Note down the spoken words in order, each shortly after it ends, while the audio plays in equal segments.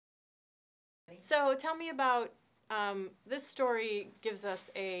So tell me about this story gives us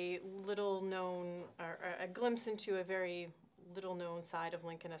a little known, or a glimpse into a very little known side of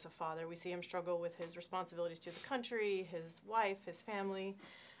Lincoln as a father. We see him struggle with his responsibilities to the country, his wife, his family.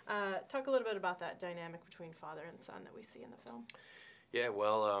 Talk a little bit about that dynamic between father and son that we see in the film. Yeah,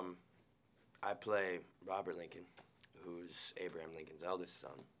 well, I play Robert Lincoln, who's Abraham Lincoln's eldest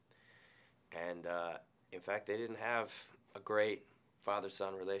son. And in fact, they didn't have a great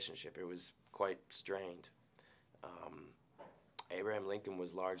father-son relationship. It was quite strained. Abraham Lincoln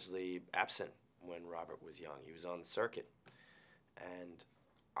was largely absent when Robert was young. He was on the circuit. And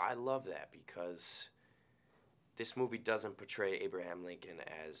I love that because this movie doesn't portray Abraham Lincoln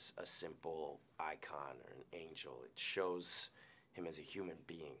as a simple icon or an angel. It shows him as a human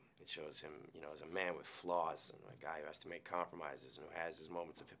being. It shows him, you know, as a man with flaws and a guy who has to make compromises and who has his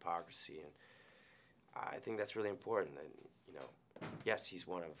moments of hypocrisy. And I think that's really important. And, you know, yes, he's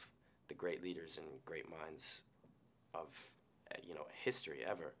one of the great leaders and great minds of, you know, history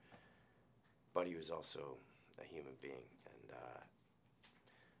ever, but he was also a human being. And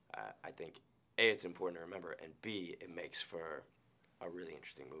I think, A, it's important to remember, and B, it makes for a really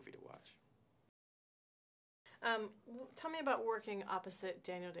interesting movie to watch. Tell me about working opposite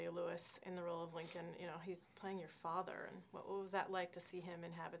Daniel Day-Lewis in the role of Lincoln. You know, he's playing your father, and what was that like to see him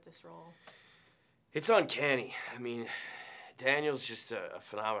inhabit this role? It's uncanny. I mean, Daniel's just a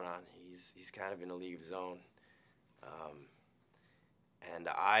phenomenon. He's kind of in a league of his own. And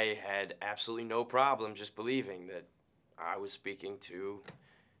I had absolutely no problem just believing that I was speaking to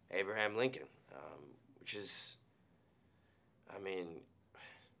Abraham Lincoln, which is, I mean,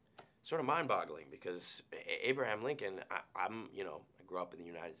 sort of mind-boggling because Abraham Lincoln, you know, I grew up in the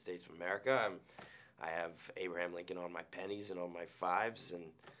United States of America. I have Abraham Lincoln on my pennies and on my fives,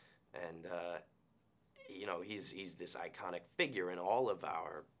 and you know, he's this iconic figure in all of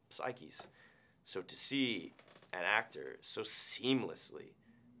our psyches. So to see an actor so seamlessly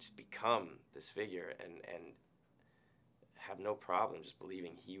just become this figure and have no problem just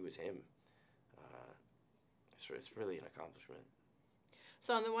believing he was him, it's really an accomplishment.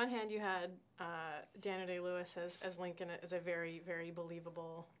 So on the one hand, you had Daniel Day-Lewis as Lincoln as a very, very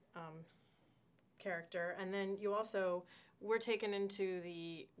believable character, and then you also were taken into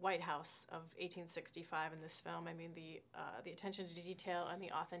the White House of 1865 in this film. I mean, the attention to detail and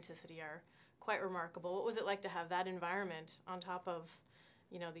the authenticity are quite remarkable. What was it like to have that environment on top of,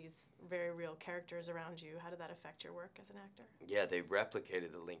 you know, these very real characters around you? How did that affect your work as an actor? Yeah, they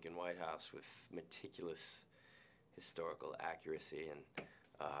replicated the Lincoln White House with meticulous historical accuracy, and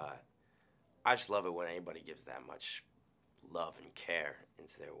I just love it when anybody gives that much love and care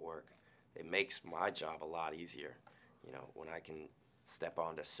into their work. It makes my job a lot easier, you know, when I can step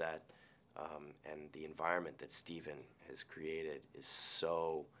onto set, and the environment that Stephen has created is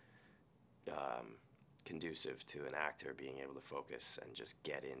so conducive to an actor being able to focus and just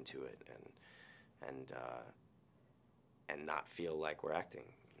get into it and not feel like we're acting,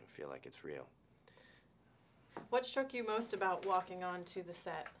 you know, feel like it's real. What struck you most about walking onto the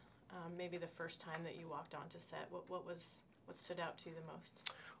set? Maybe the first time that you walked onto set. What stood out to you the most?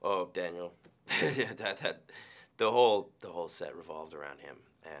 Oh, Daniel, the whole set revolved around him,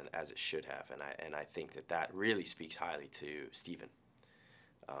 and as it should have, and I think that really speaks highly to Stephen,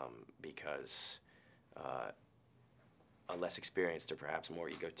 because a less experienced or perhaps more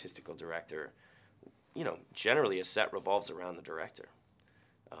egotistical director, you know, generally a set revolves around the director,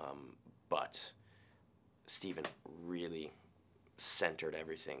 but Stephen really centered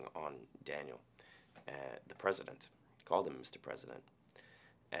everything on Daniel, the president. Called him Mr. President,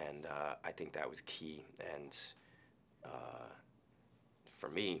 and I think that was key. And for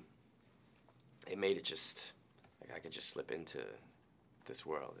me, it made it just like I could just slip into this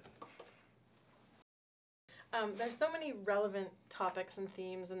world. There's so many relevant topics and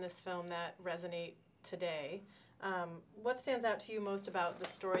themes in this film that resonate today. What stands out to you most about the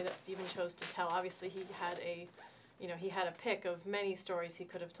story that Stephen chose to tell? Obviously, he had a pick of many stories he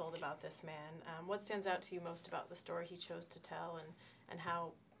could have told about this man. What stands out to you most about the story he chose to tell, and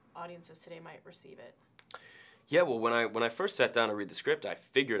how audiences today might receive it? Yeah, well, when I first sat down to read the script, I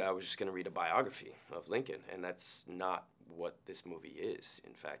figured I was just going to read a biography of Lincoln, and that's not what this movie is.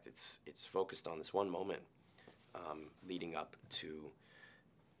 In fact, it's focused on this one moment leading up to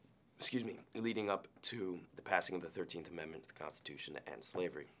the passing of the 13th Amendment to the Constitution to end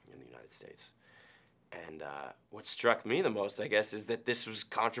slavery in the United States. And what struck me the most, I guess, is that this was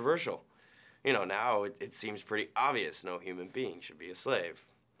controversial. You know, now it seems pretty obvious no human being should be a slave.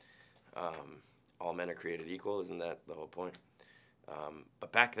 All men are created equal, isn't that the whole point?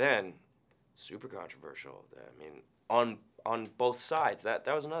 But back then, super controversial. I mean, on both sides. That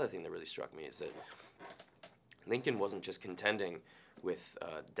was another thing that really struck me, is that Lincoln wasn't just contending with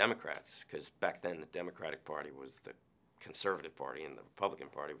Democrats, because back then the Democratic Party was the conservative party and the Republican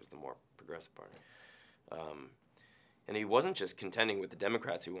Party was the more progressive party. And he wasn't just contending with the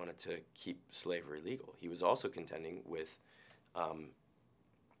Democrats who wanted to keep slavery legal. He was also contending with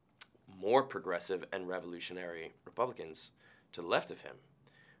more progressive and revolutionary Republicans to the left of him,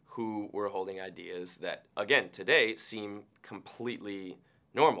 who were holding ideas that, again, today seem completely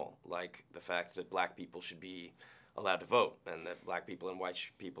normal, like the fact that black people should be allowed to vote and that black people and white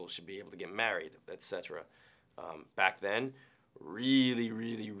people should be able to get married, etc. Back then, really,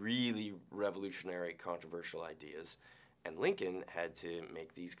 really, really revolutionary, controversial ideas, and Lincoln had to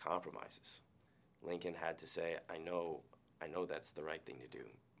make these compromises. Lincoln had to say, I know that's the right thing to do,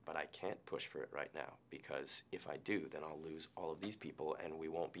 but I can't push for it right now, because if I do, then I'll lose all of these people and we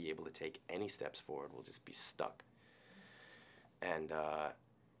won't be able to take any steps forward. We'll just be stuck. And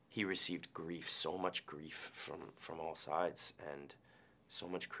he received grief, so much grief from all sides, and so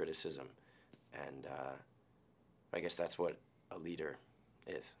much criticism. And I guess that's what a leader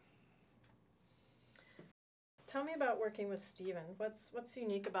is. Tell me about working with Steven. What's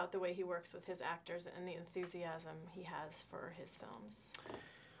unique about the way he works with his actors and the enthusiasm he has for his films?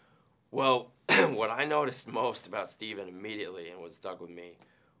 Well, what I noticed most about Steven immediately, and what stuck with me,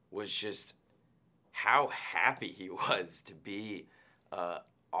 was just how happy he was to be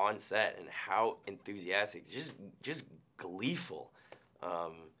on set, and how enthusiastic, just gleeful.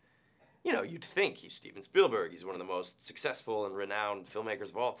 You know, you'd think he's Steven Spielberg. He's one of the most successful and renowned filmmakers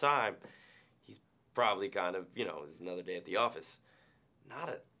of all time. He's probably kind of, you know, it's another day at the office. Not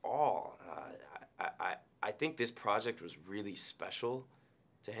at all. I think this project was really special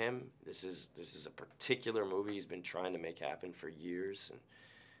to him. This is a particular movie he's been trying to make happen for years,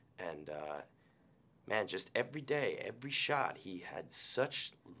 and man, just every day, every shot, he had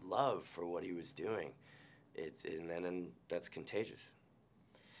such love for what he was doing. And that's contagious.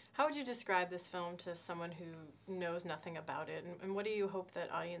 How would you describe this film to someone who knows nothing about it, and what do you hope that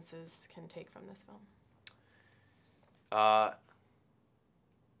audiences can take from this film? Well,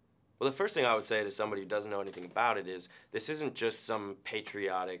 the first thing I would say to somebody who doesn't know anything about it is, this isn't just some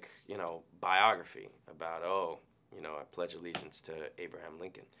patriotic, you know, biography about, oh, you know, I pledge allegiance to Abraham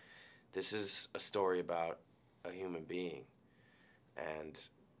Lincoln. This is a story about a human being. And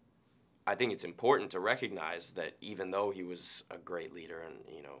I think it's important to recognize that even though he was a great leader and,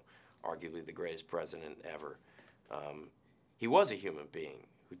 you know, arguably the greatest president ever, he was a human being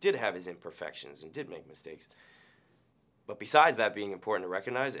who did have his imperfections and did make mistakes. But besides that being important to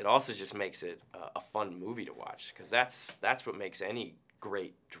recognize, it also just makes it a fun movie to watch, because that's what makes any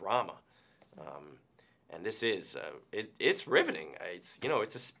great drama. And this is it's riveting. It's, you know,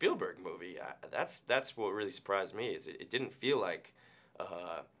 it's a Spielberg movie. That's what really surprised me, is it didn't feel like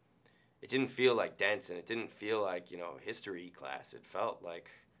dense, and it didn't feel like, you know, history class. It felt like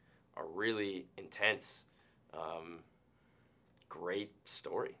a really intense, great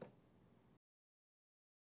story.